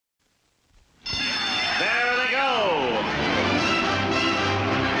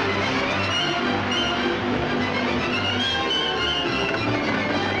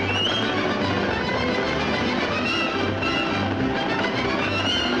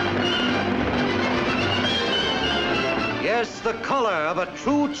the color of a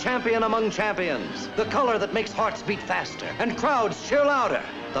true champion among champions. The color that makes hearts beat faster and crowds cheer louder.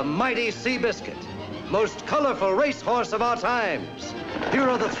 The mighty Seabiscuit, most colorful racehorse of our times. Here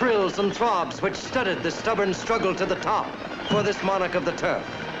are the thrills and throbs which studded the stubborn struggle to the top for this monarch of the turf.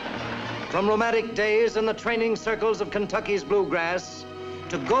 From romantic days in the training circles of Kentucky's bluegrass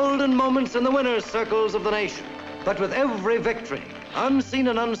to golden moments in the winner's circles of the nation. But with every victory, unseen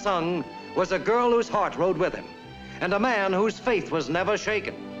and unsung, was a girl whose heart rode with him, and a man whose faith was never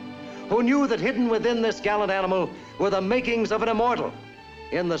shaken, who knew that hidden within this gallant animal were the makings of an immortal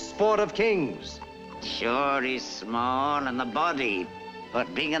in the sport of kings. Sure, he's small in the body,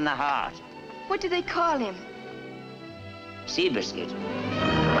 but big in the heart. What do they call him? Seabiscuit.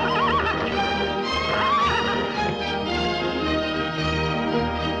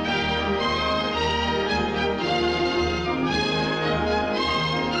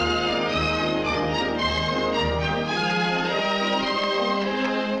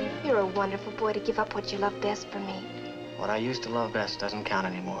 You're a wonderful boy to give up what you love best for me. What I used to love best doesn't count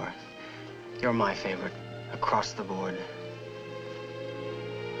anymore. You're my favorite, across the board.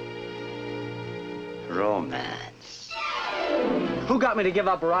 Romance. Who got me to give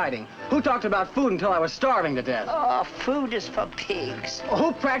up riding? Who talked about food until I was starving to death? Oh, food is for pigs.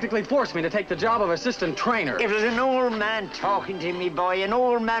 Who practically forced me to take the job of assistant trainer? It was an old man talking to me, boy, an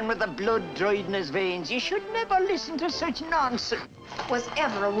old man with the blood dried in his veins. You should never listen to such nonsense. Was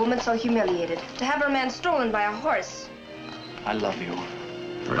ever a woman so humiliated to have her man stolen by a horse? I love you.